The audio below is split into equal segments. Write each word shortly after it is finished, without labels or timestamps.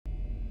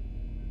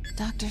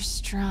Dr.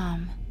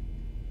 Strom.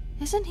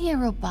 Isn't he a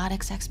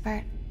robotics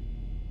expert?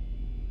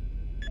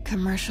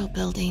 Commercial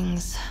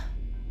buildings.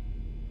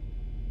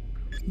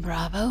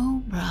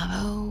 Bravo,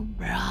 bravo,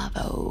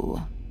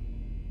 bravo.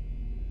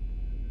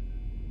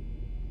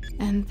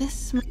 And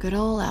this good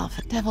old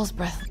Alpha Devil's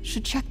Breath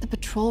should check the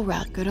patrol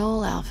route. Good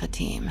old Alpha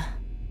team.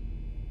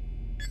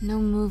 No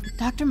move.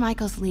 Dr.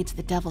 Michaels leads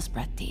the Devil's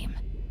Breath team.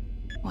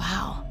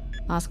 Wow.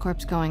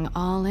 Oscorp's going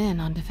all in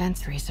on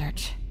defense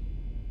research.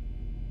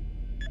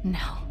 No.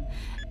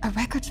 A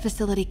records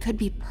facility could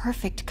be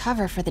perfect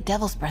cover for the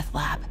Devil's Breath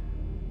lab.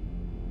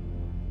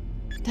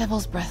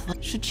 Devil's Breath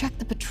lab should check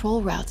the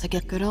patrol routes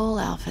against good old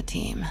Alpha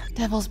team.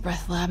 Devil's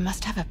Breath lab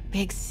must have a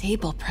big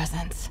Sable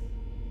presence.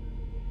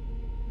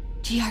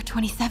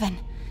 GR-27.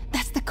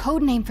 That's the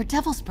code name for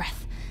Devil's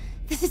Breath.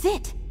 This is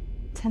it.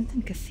 10th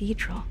and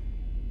Cathedral.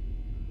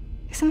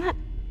 Isn't that...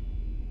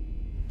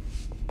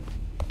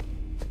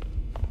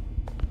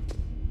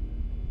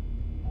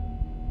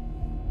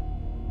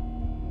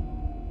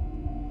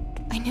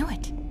 I knew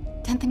it.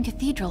 10th and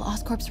Cathedral,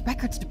 Oscorp's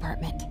records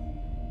department.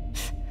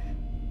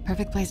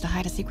 Perfect place to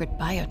hide a secret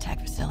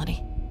biotech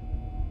facility.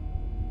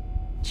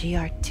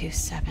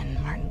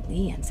 GR-27 Martin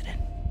Lee incident.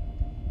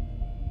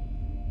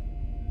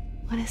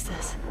 What is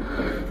this?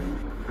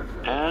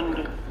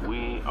 And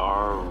we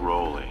are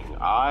rolling.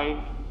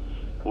 I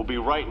will be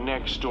right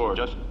next door.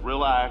 Just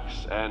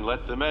relax and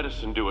let the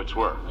medicine do its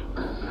work.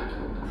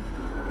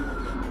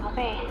 宝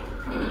贝，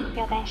不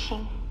要担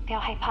心，不要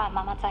害怕，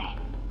妈妈在。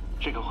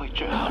这个会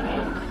治好你，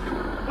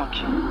放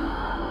心。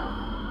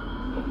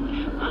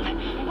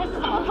那是什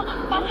么？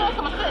发生了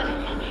什么事？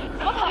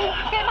怎么可能？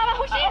给妈妈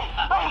呼吸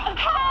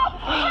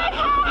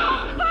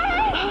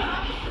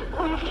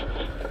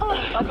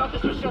！I thought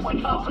this was just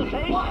a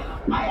consultation.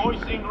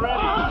 Hoisting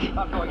ready.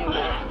 I'm going in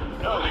there.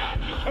 No,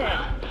 you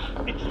can't.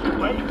 It's too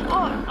late.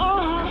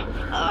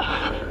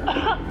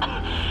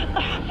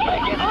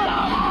 Make it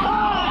stop.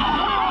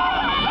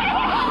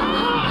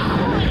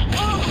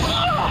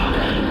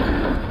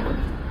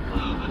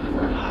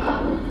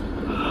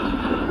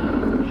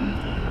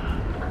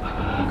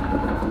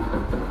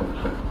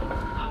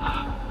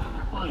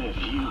 What have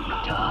you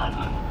done?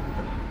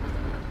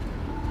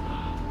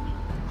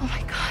 Oh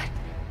my god.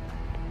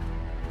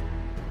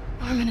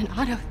 Norman and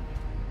Otto.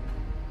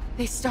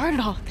 They started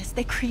all of this.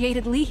 They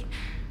created Lee.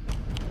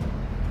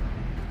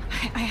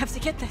 I have to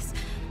get this.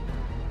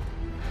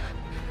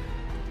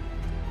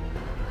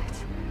 What?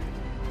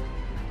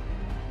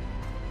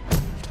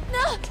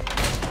 No!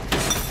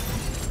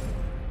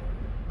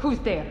 Who's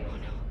there?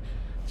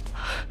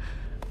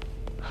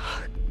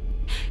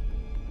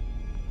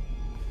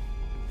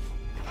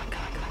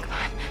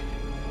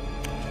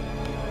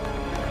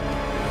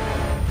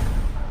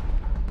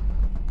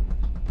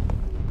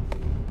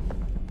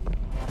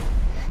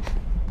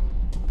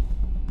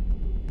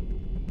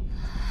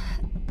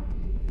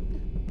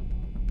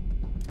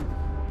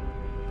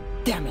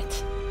 Damn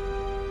it.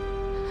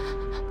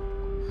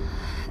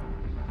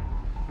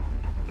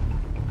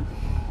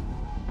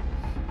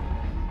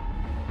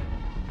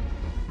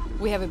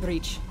 We have a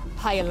breach.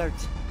 High alert.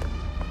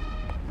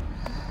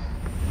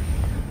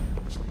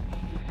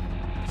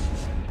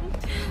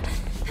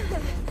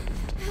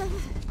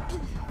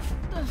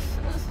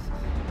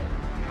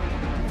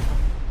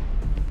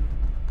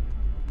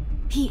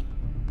 Pete,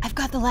 I've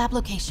got the lab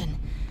location.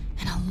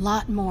 And a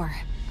lot more.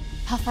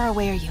 How far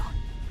away are you?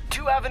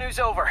 2 avenues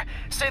over.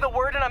 Say the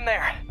word and I'm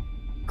there.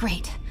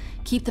 Great.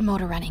 Keep the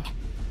motor running.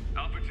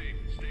 Alpha team,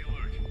 stay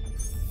alert.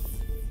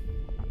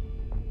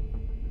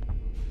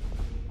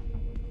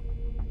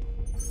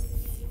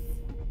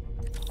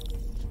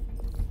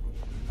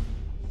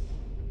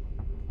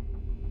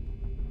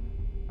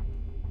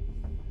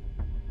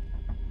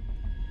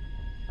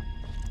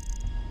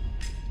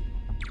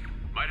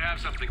 Might have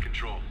something,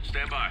 Control.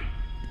 Stand by.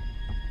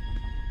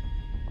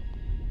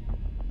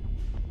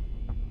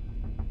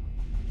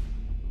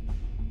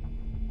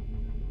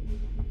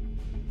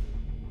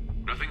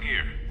 Nothing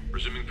here.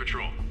 Resuming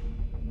patrol.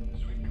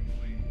 Sweep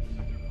complete.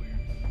 Sector clear.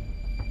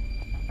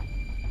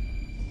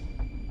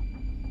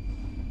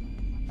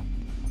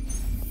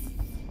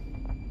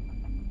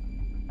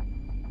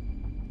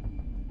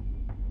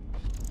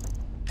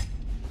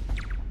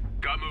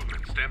 Got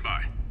movement. Stand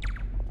by.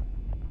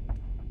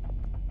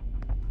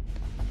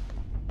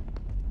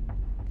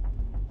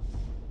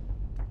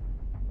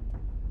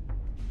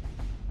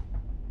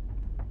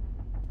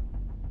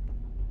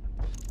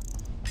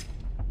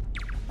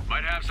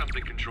 Might have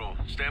something, Control.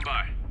 Stand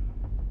by.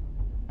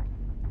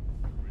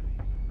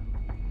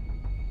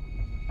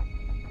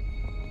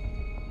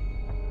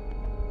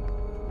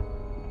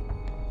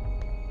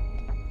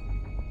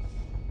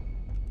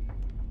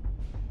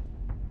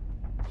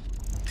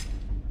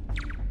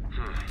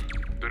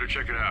 Better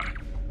check it out.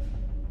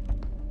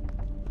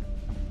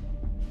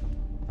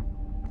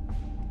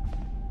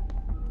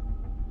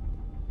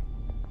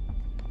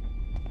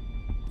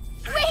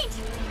 Wait!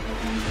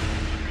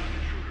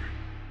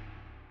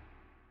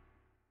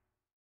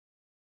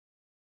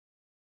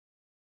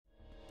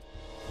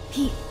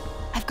 Pete,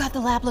 I've got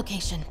the lab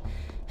location.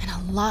 And a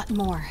lot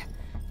more.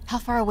 How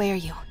far away are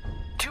you?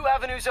 2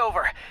 avenues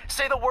over.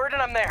 Say the word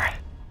and I'm there.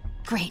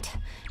 Great.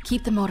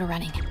 Keep the motor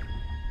running.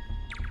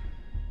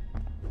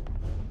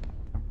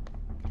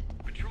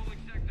 Patrolling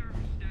sector,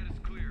 status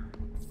clear.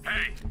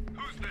 Hey,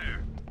 who's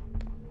there?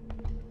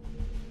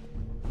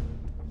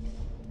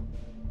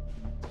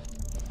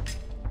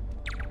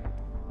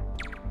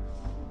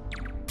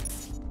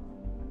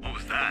 What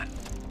was that?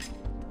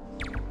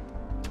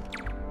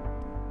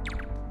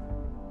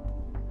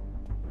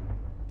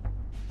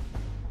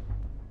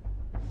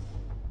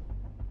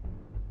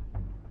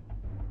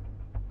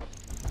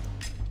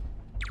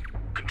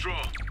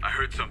 Control, I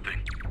heard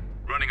something.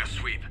 Running a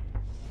sweep.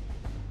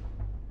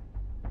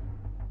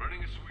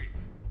 Running a sweep.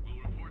 We'll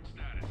report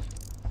status.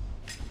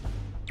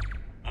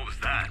 What was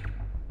that?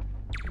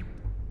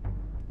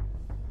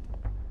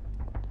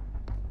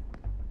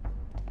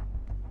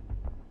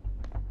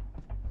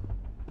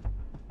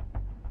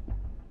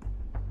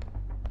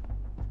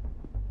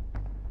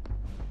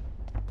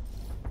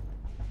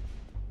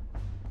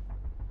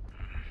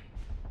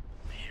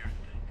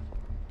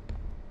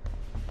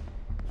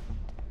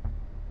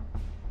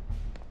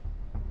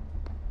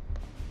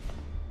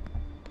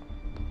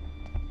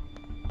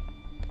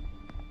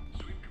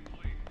 Sweep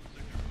complete.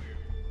 Sector clear.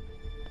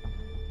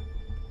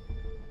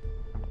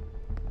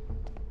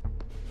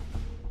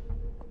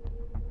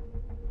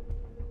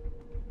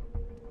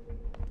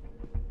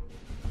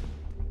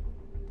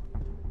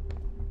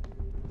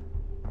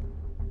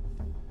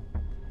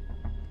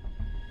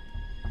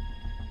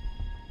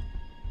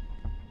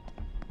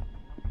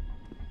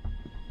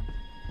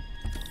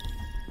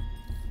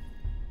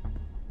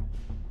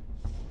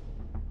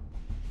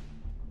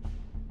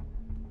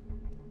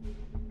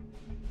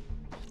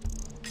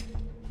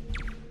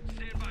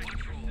 Stand by,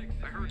 Control.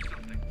 I heard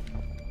something.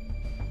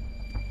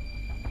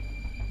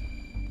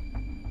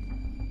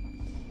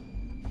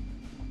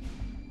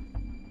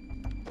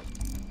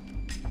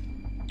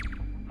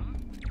 Huh?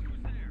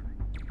 Who's there?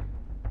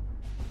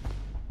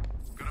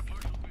 Got a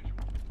partial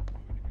visual.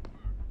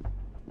 Moving to confirm.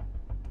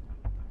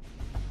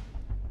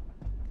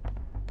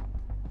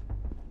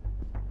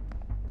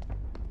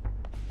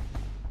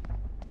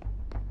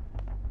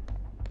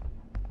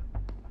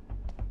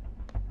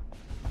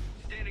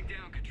 Standing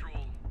down,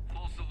 Control.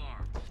 False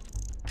alarm.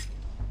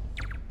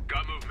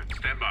 Got movement.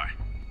 Stand by.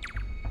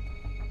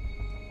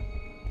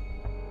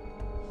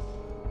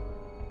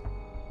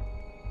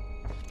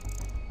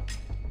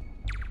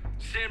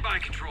 Stand by,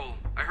 Control.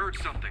 I heard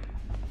something.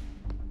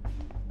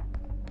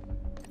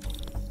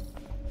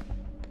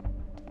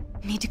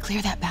 Need to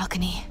clear that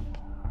balcony.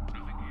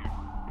 Nothing here.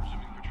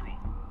 Resuming patrol.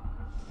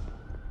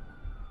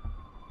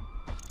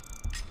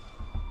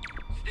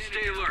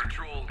 Stay alert,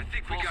 Control. I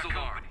think we got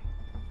company.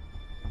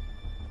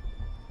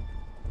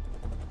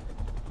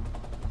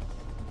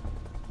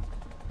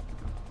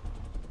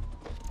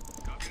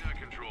 Copy that,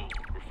 Control.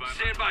 We're fine.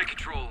 Stand by,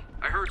 Control.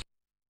 I heard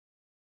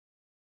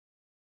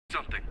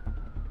something.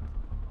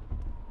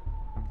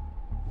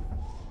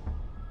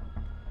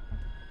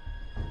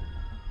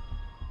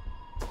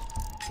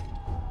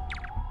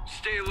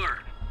 Stay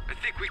alert. I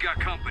think we got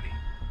company.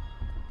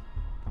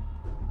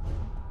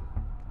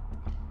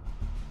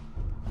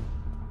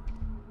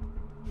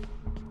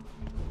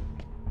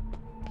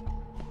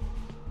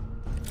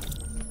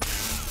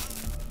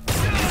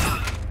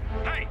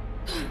 Hey!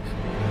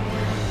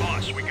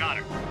 Boss, we got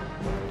her.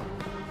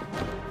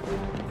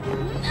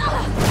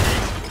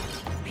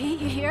 Pete,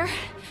 you here?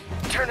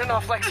 Turning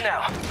off Lex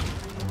now.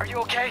 Are you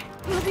okay?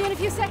 We'll be in a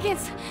few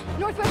seconds.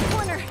 Northwest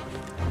corner.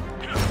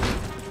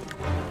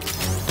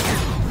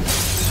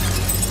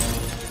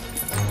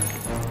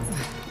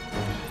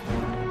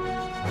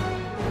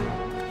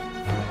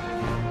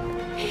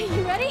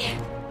 You ready?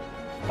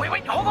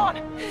 Wait, hold on!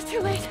 It's too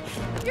late.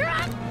 You're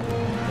up!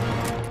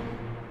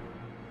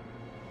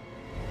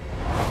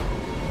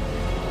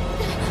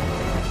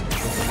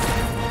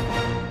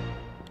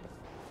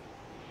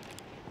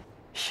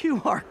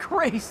 You are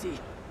crazy.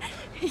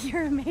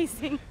 You're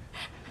amazing.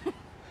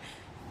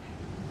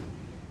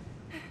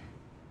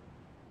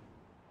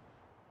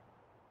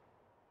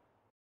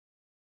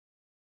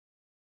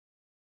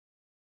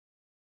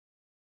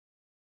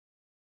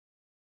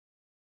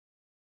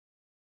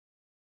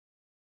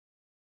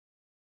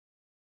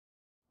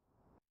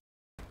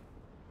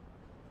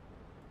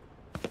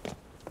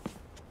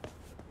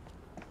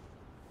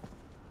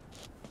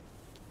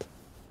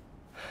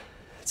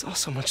 It's all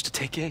so much to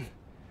take in.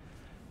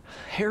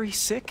 Harry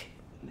sick?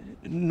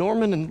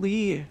 Norman and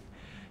Lee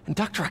and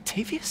Dr.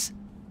 Octavius?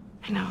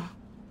 I know.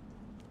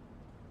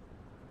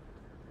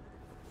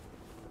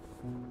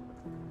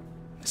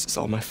 This is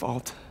all my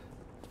fault.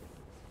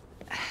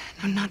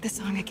 No, not this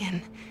song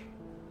again.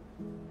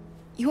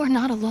 You are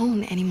not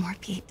alone anymore,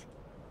 Pete.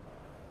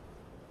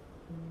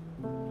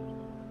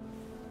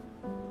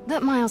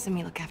 Let Miles and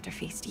me look after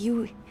Feast.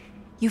 You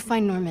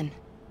find Norman.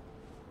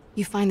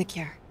 You find the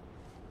cure.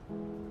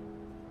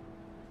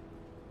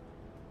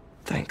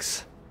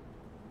 Thanks,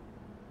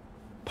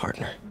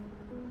 partner.